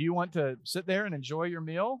 Do you want to sit there and enjoy your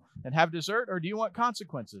meal and have dessert, or do you want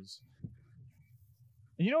consequences?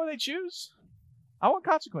 And you know what they choose? I want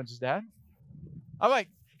consequences, Dad. I'm like,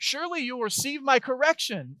 surely you'll receive my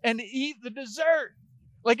correction and eat the dessert.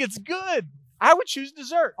 Like, it's good. I would choose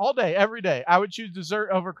dessert all day, every day. I would choose dessert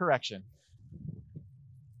over correction.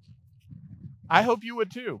 I hope you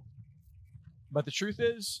would too. But the truth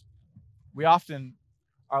is, we often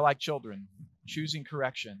are like children, choosing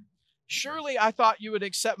correction. Surely I thought you would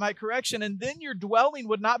accept my correction, and then your dwelling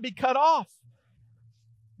would not be cut off.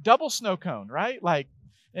 Double snow cone, right? Like,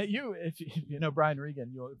 if you know Brian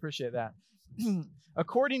Regan, you'll appreciate that.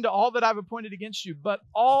 According to all that I've appointed against you, but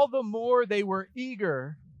all the more they were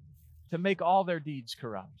eager to make all their deeds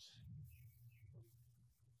corrupt.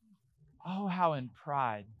 Oh, how in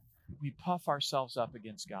pride we puff ourselves up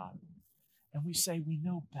against God. And we say, we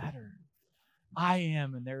know better. I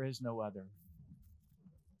am, and there is no other.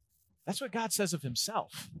 That's what God says of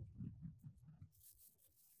himself.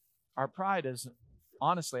 Our pride is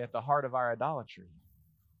honestly at the heart of our idolatry.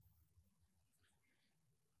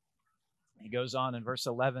 He goes on in verse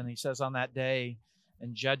 11, he says, on that day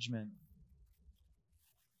in judgment,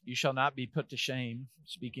 you shall not be put to shame,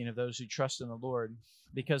 speaking of those who trust in the Lord,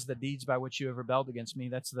 because the deeds by which you have rebelled against me,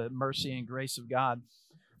 that's the mercy and grace of God.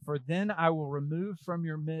 For then I will remove from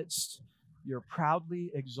your midst your proudly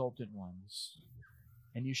exalted ones,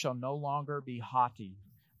 and you shall no longer be haughty,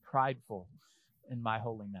 prideful in my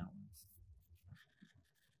holy mountain.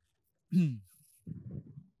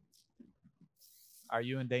 Are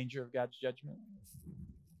you in danger of God's judgment?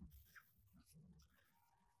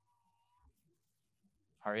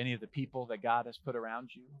 Are any of the people that God has put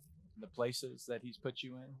around you, the places that he's put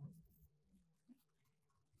you in?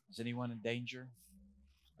 Is anyone in danger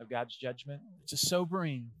of God's judgment? It's a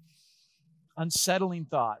sobering, unsettling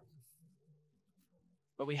thought.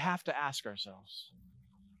 But we have to ask ourselves,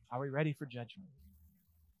 are we ready for judgment?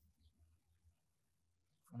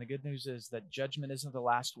 And the good news is that judgment isn't the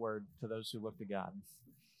last word to those who look to God.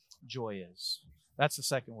 Joy is. That's the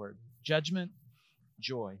second word. Judgment,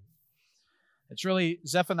 joy. It's really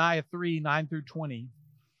Zephaniah 3, 9 through 20.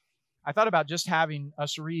 I thought about just having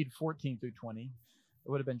us read 14 through 20. It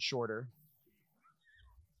would have been shorter.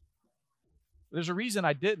 There's a reason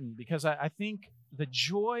I didn't, because I think the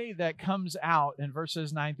joy that comes out in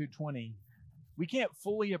verses 9 through 20, we can't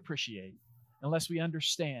fully appreciate unless we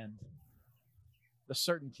understand the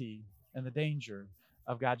certainty and the danger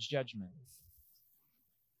of God's judgment.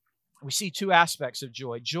 We see two aspects of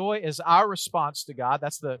joy. Joy is our response to God.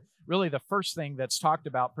 That's really the first thing that's talked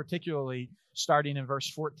about, particularly starting in verse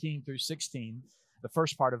 14 through 16, the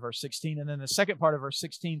first part of verse 16. And then the second part of verse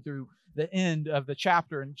 16 through the end of the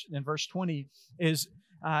chapter in verse 20 is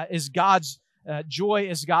God's joy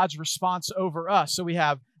is God's response over us. So we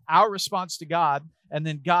have our response to God and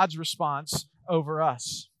then God's response over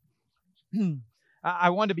us.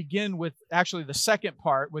 I want to begin with actually the second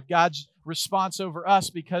part, with God's response over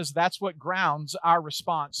us, because that's what grounds our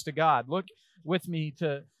response to God. Look with me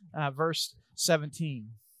to verse 17.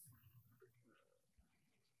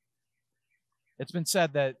 It's been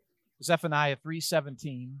said that Zephaniah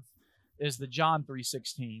 3:17 is the John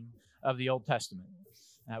 3:16 of the Old Testament.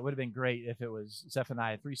 It would have been great if it was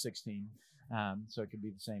Zephaniah 3:16, so it could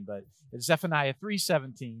be the same. But Zephaniah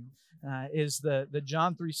 3:17 is the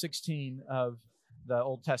John 3:16 of the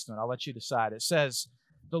Old Testament. I'll let you decide. It says,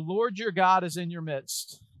 "The Lord your God is in your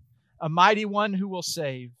midst, a mighty one who will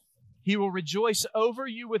save. He will rejoice over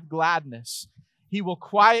you with gladness. He will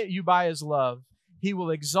quiet you by his love. He will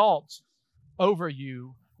exalt over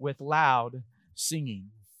you with loud singing.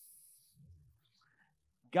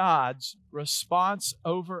 God's response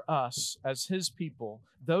over us as his people,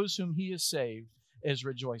 those whom he has saved, is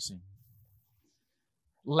rejoicing.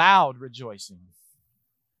 Loud rejoicing.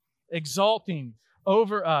 Exalting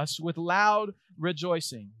over us with loud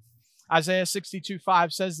rejoicing. Isaiah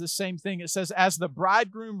 62:5 says the same thing. It says, as the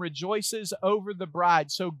bridegroom rejoices over the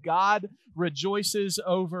bride, so God rejoices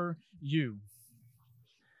over you.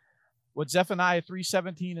 What Zephaniah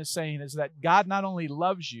 3:17 is saying is that God not only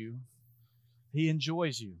loves you, he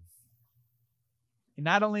enjoys you. He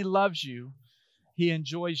not only loves you, he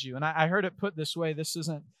enjoys you. And I heard it put this way. This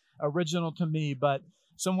isn't original to me, but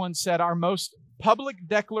someone said our most public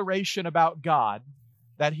declaration about God,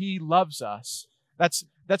 that he loves us, that's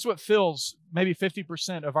what fills maybe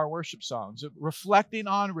 50% of our worship songs. Reflecting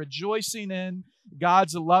on, rejoicing in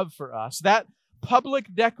God's love for us. That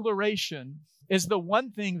public declaration is the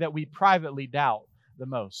one thing that we privately doubt the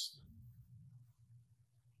most.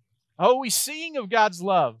 Oh, we sing of God's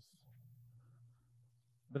love.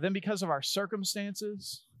 But then because of our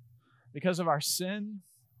circumstances, because of our sin,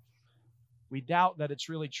 we doubt that it's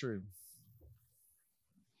really true.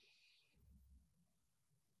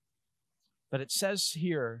 But it says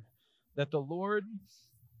here that the Lord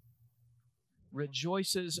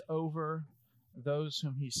rejoices over those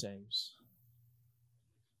whom he saves.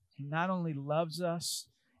 He not only loves us,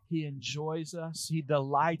 he enjoys us, he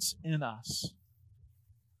delights in us.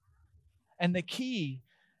 And the key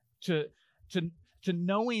to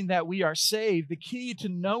knowing that we are saved, the key to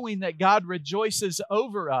knowing that God rejoices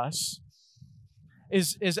over us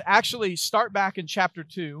is actually start back in chapter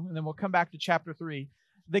 2, and then we'll come back to chapter 3.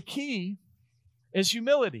 The key is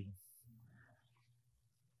humility.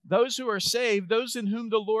 Those who are saved, those in whom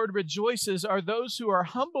the Lord rejoices, are those who are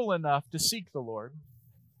humble enough to seek the Lord.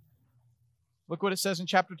 Look what it says in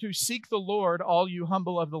chapter 2. Seek the Lord, all you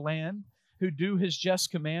humble of the land, who do his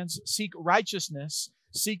just commands. Seek righteousness,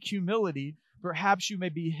 seek humility. Perhaps you may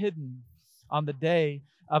be hidden on the day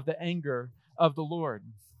of the anger of the Lord.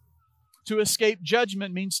 To escape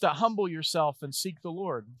judgment means to humble yourself and seek the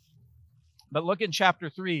Lord. But look in chapter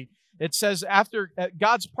 3. It says after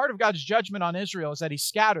part of God's judgment on Israel is that he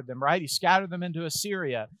scattered them, right? He scattered them into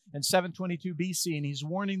Assyria in 722 BC, and he's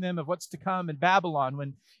warning them of what's to come in Babylon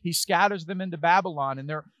when he scatters them into Babylon, and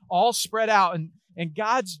they're all spread out. And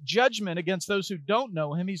God's judgment against those who don't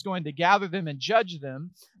know him, he's going to gather them and judge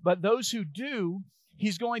them. But those who do,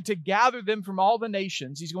 he's going to gather them from all the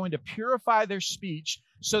nations. He's going to purify their speech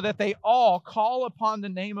so that they all call upon the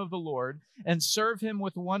name of the Lord and serve him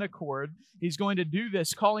with one accord. He's going to do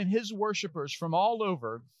this, calling his worshipers from all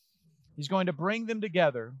over. He's going to bring them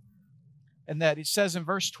together. And that it says in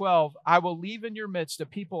verse 12, I will leave in your midst a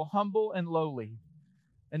people humble and lowly.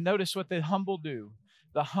 And notice what the humble do.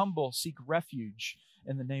 The humble seek refuge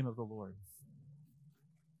in the name of the Lord.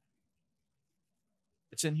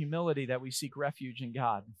 It's in humility that we seek refuge in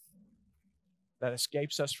God that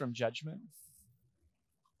escapes us from judgment,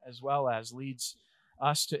 as well as leads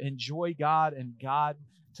us to enjoy God and God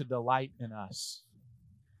to delight in us.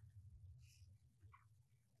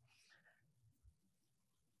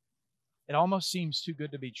 It almost seems too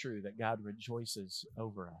good to be true that God rejoices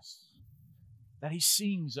over us, that he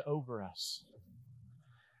sings over us.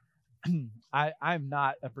 I'm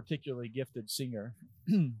not a particularly gifted singer.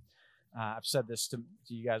 I've said this to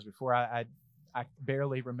you guys before. I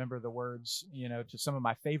barely remember the words, to some of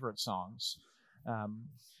my favorite songs.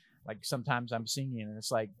 Like sometimes I'm singing and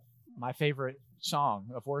it's like my favorite song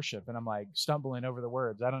of worship, and I'm like stumbling over the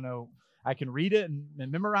words. I don't know. I can read it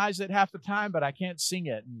and memorize it half the time, but I can't sing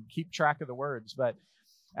it and keep track of the words. But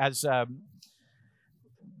as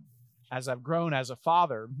I've grown as a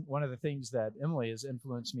father, one of the things that Emily has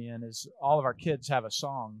influenced me in is all of our kids have a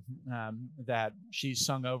song that she's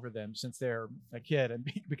sung over them since they're a kid.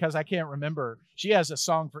 And because I can't remember, she has a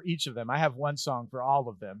song for each of them. I have one song for all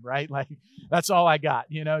of them, right? Like, that's all I got,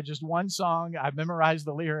 just one song. I've memorized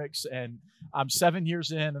the lyrics, and I'm 7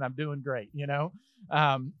 years in, and I'm doing great,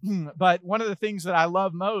 But one of the things that I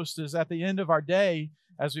love most is at the end of our day,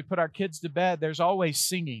 as we put our kids to bed, there's always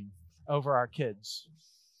singing over our kids.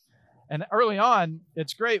 And early on,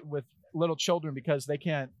 it's great with little children because they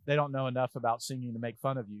don't know enough about singing to make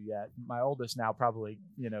fun of you yet. My oldest now probably,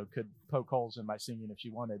 could poke holes in my singing if she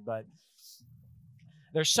wanted. But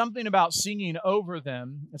there's something about singing over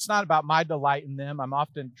them. It's not about my delight in them. I'm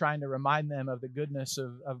often trying to remind them of the goodness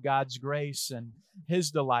of God's grace and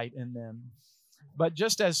his delight in them. But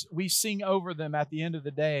just as we sing over them at the end of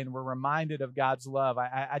the day and we're reminded of God's love,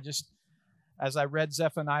 As I read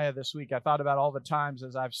Zephaniah this week, I thought about all the times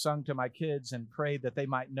as I've sung to my kids and prayed that they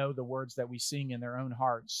might know the words that we sing in their own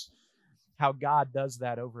hearts. How God does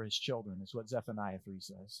that over his children is what Zephaniah 3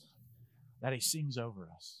 says. That he sings over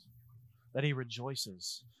us. That he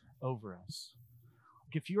rejoices over us.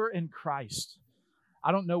 If you're in Christ,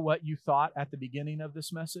 I don't know what you thought at the beginning of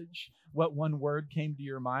this message, what one word came to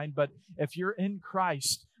your mind, but if you're in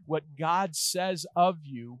Christ, what God says of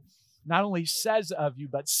you, not only says of you,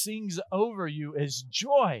 but sings over you is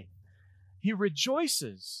joy. He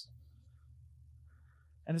rejoices.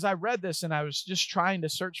 And as I read this and I was just trying to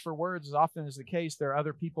search for words, as often is the case, there are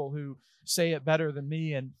other people who say it better than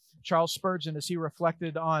me. And Charles Spurgeon, as he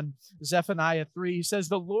reflected on Zephaniah 3, he says,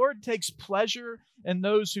 "The Lord takes pleasure in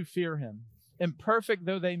those who fear him, imperfect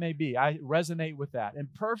though they may be." I resonate with that.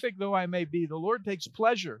 Imperfect though I may be, the Lord takes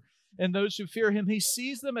pleasure in those who fear him. He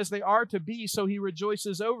sees them as they are to be, so he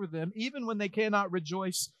rejoices over them, even when they cannot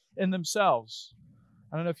rejoice in themselves.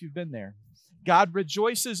 I don't know if you've been there. God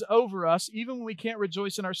rejoices over us, even when we can't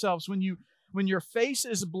rejoice in ourselves. When your face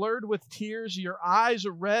is blurred with tears, your eyes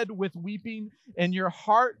are red with weeping, and your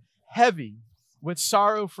heart heavy with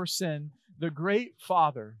sorrow for sin, the great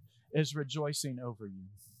Father is rejoicing over you.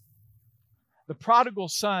 The prodigal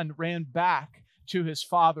son ran back to his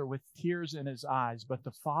father with tears in his eyes, but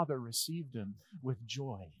the father received him with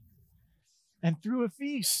joy and threw a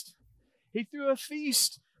feast. He threw a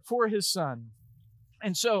feast for his son.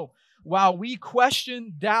 And so, while we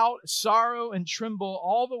question, doubt, sorrow, and tremble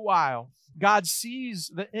all the while, God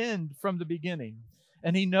sees the end from the beginning,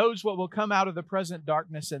 and he knows what will come out of the present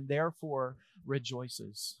darkness and therefore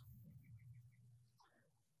rejoices.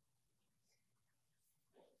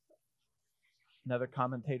 Another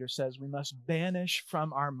commentator says we must banish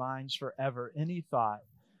from our minds forever any thought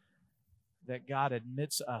that God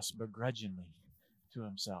admits us begrudgingly to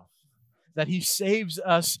himself, that he saves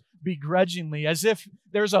us begrudgingly, as if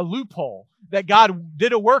there's a loophole that God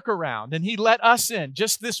did a workaround and he let us in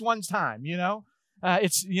just this one time,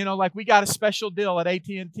 It's, like we got a special deal at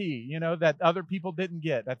AT&T, that other people didn't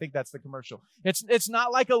get. I think that's the commercial. It's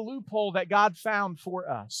not like a loophole that God found for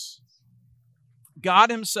us. God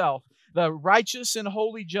himself, the righteous and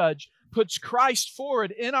holy judge, puts Christ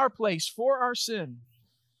forward in our place for our sin.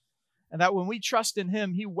 And that when we trust in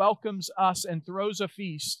him, he welcomes us and throws a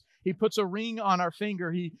feast. He puts a ring on our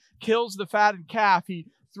finger. He kills the fatted calf. He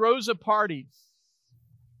throws a party.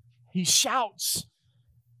 He shouts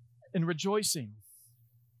in rejoicing.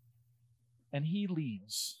 And he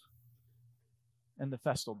leads in the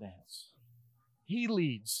festal dance. He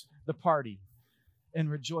leads the party in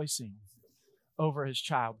rejoicing over his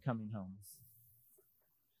child coming home.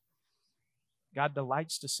 God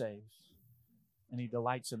delights to save, and he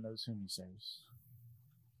delights in those whom he saves.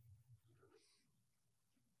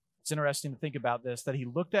 It's interesting to think about this, that he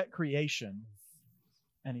looked at creation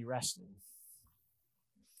and he rested.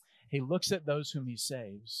 He looks at those whom he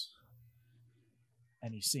saves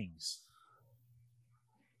and he sings.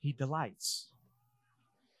 He delights.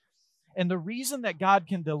 And the reason that God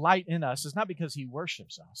can delight in us is not because he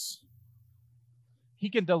worships us. He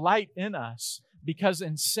can delight in us because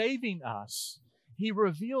in saving us, he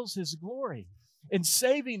reveals his glory. In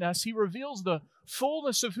saving us, he reveals the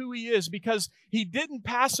fullness of who he is, because he didn't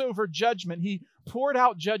pass over judgment. He poured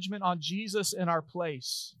out judgment on Jesus in our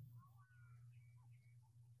place.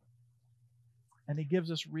 And he gives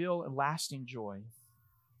us real and lasting joy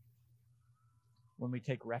when we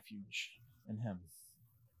take refuge in him.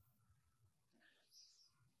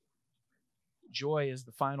 Joy is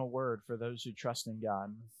the final word for those who trust in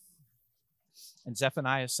God. And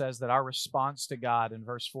Zephaniah says that our response to God in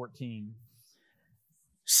verse 14,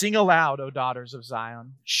 "Sing aloud, O daughters of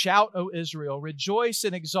Zion. Shout, O Israel. Rejoice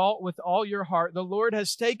and exult with all your heart. The Lord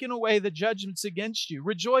has taken away the judgments against you.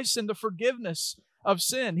 Rejoice in the forgiveness of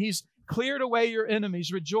sin. He's cleared away your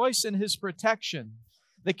enemies. Rejoice in his protection.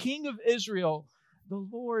 The King of Israel, the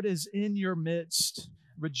Lord is in your midst.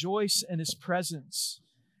 Rejoice in his presence.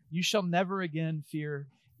 You shall never again fear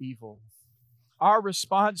evil." Our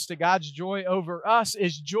response to God's joy over us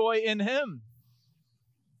is joy in him.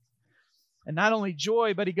 And not only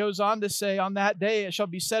joy, but he goes on to say, on that day it shall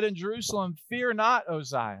be said in Jerusalem, "Fear not, O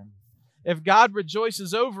Zion." If God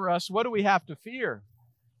rejoices over us, what do we have to fear?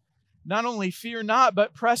 Not only fear not,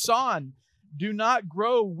 but press on. Do not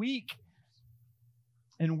grow weak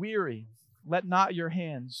and weary. Let not your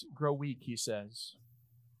hands grow weak, he says.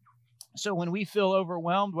 So when we feel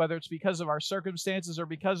overwhelmed, whether it's because of our circumstances or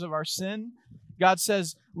because of our sin, God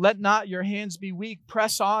says, let not your hands be weak.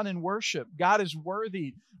 Press on and worship. God is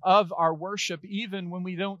worthy of our worship, even when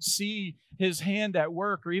we don't see his hand at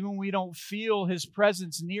work, or even when we don't feel his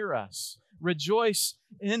presence near us. rejoice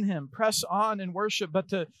in Him. Press on in worship. But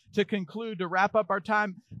to conclude, to wrap up our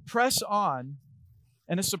time, press on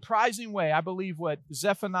in a surprising way. I believe what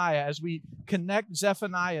Zephaniah, as we connect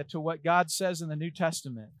Zephaniah to what God says in the New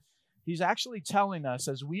Testament, he's actually telling us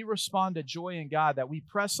as we respond to joy in God that we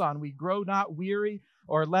press on, we grow not weary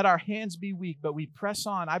or let our hands be weak, but we press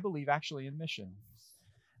on, I believe, actually in mission.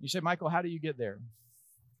 You say, Michael, how do you get there?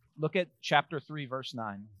 Look at chapter 3, verse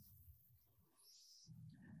 9.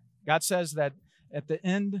 God says that at the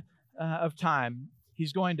end of time,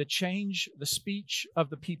 He's going to change the speech of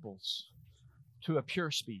the peoples to a pure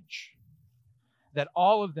speech, that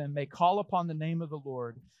all of them may call upon the name of the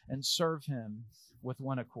Lord and serve Him with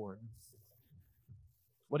one accord.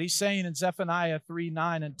 What He's saying in Zephaniah 3,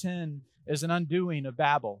 9, and 10 is an undoing of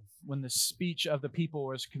Babel, when the speech of the people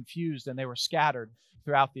was confused and they were scattered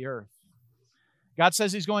throughout the earth. God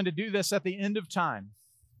says He's going to do this at the end of time.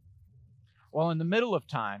 Well, in the middle of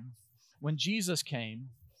time, when Jesus came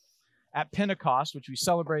at Pentecost, which we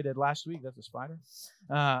celebrated last week, that's a spider,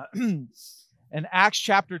 in Acts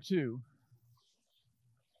chapter 2,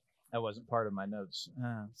 that wasn't part of my notes.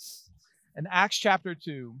 In Acts chapter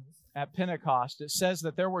 2, at Pentecost, it says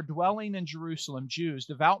that there were dwelling in Jerusalem Jews,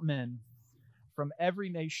 devout men from every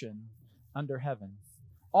nation under heaven,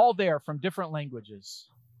 all there from different languages.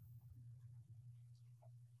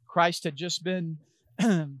 Christ had just been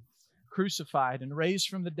crucified and raised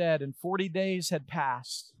from the dead, and 40 days had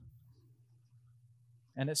passed.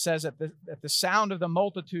 And it says at the sound of the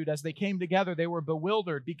multitude, as they came together, they were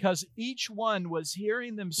bewildered because each one was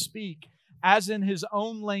hearing them speak as in his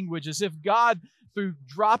own language, as if God, through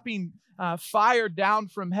dropping fire down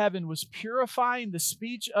from heaven, was purifying the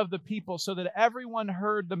speech of the people so that everyone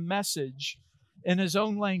heard the message in his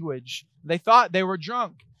own language. They thought they were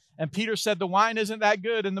drunk. And Peter said, the wine isn't that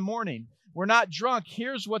good in the morning. We're not drunk.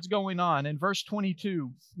 Here's what's going on. In verse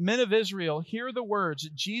 22, men of Israel, hear the words,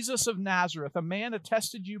 Jesus of Nazareth, a man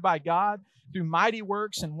attested you by God through mighty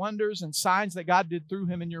works and wonders and signs that God did through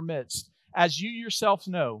him in your midst. As you yourselves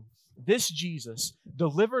know, this Jesus,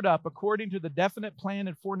 delivered up according to the definite plan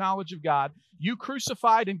and foreknowledge of God, you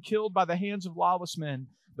crucified and killed by the hands of lawless men,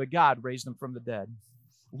 but God raised him from the dead,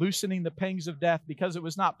 loosening the pangs of death because it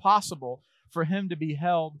was not possible for him to be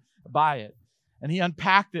held by it. And he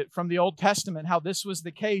unpacked it from the Old Testament, how this was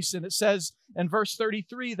the case. And it says in verse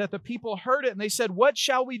 33 that the people heard it and they said, what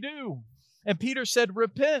shall we do? And Peter said,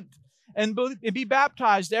 repent and be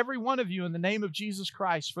baptized, every one of you, in the name of Jesus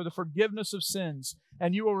Christ for the forgiveness of sins.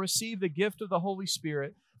 And you will receive the gift of the Holy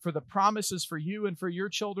Spirit, for the promises for you and for your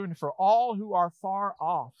children, and for all who are far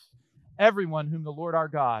off, everyone whom the Lord our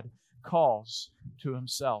God calls to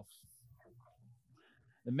himself.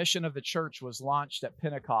 The mission of the church was launched at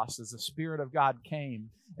Pentecost as the Spirit of God came,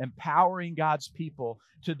 empowering God's people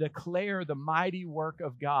to declare the mighty work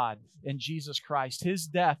of God in Jesus Christ, his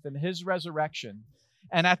death and his resurrection.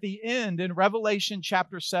 And at the end, in Revelation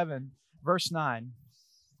chapter 7, verse 9,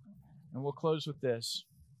 and we'll close with this,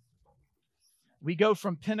 we go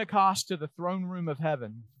from Pentecost to the throne room of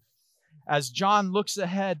heaven as John looks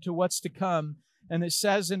ahead to what's to come. And it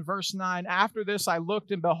says in verse 9, after this I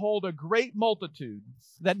looked, and behold, a great multitude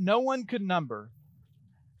that no one could number,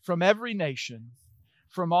 from every nation,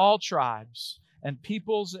 from all tribes and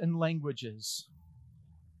peoples and languages,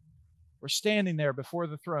 were standing there before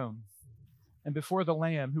the throne and before the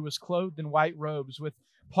Lamb, who was clothed in white robes with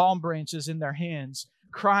palm branches in their hands,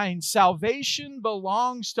 crying, salvation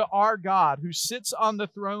belongs to our God who sits on the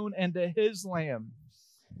throne and to his Lamb.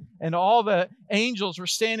 And all the angels were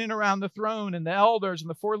standing around the throne, and the elders and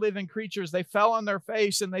the four living creatures, they fell on their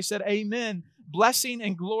face and they said, amen. Blessing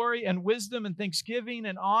and glory and wisdom and thanksgiving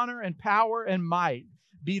and honor and power and might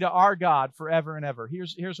be to our God forever and ever.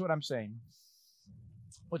 Here's what I'm saying.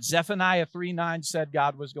 What Zephaniah 3:9 said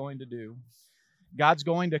God was going to do, God's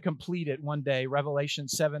going to complete it one day. Revelation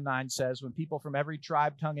 7:9 says, when people from every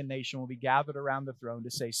tribe, tongue, and nation will be gathered around the throne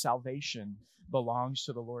to say, salvation belongs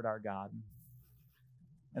to the Lord our God.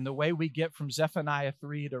 And the way we get from Zephaniah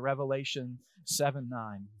 3 to Revelation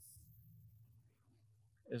 7:9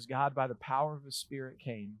 is God, by the power of his Spirit,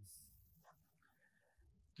 came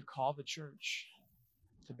to call the church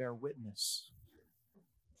to bear witness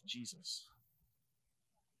to Jesus.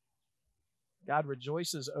 God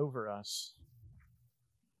rejoices over us.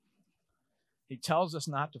 He tells us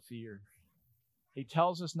not to fear. He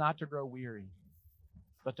tells us not to grow weary,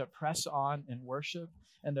 but to press on in worship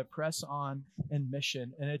and to press on in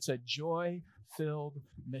mission. And it's a joy-filled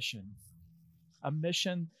mission. A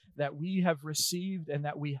mission that we have received and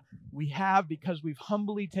that we have because we've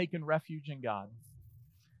humbly taken refuge in God.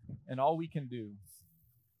 And all we can do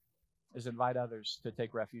is invite others to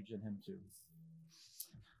take refuge in him too.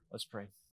 Let's pray.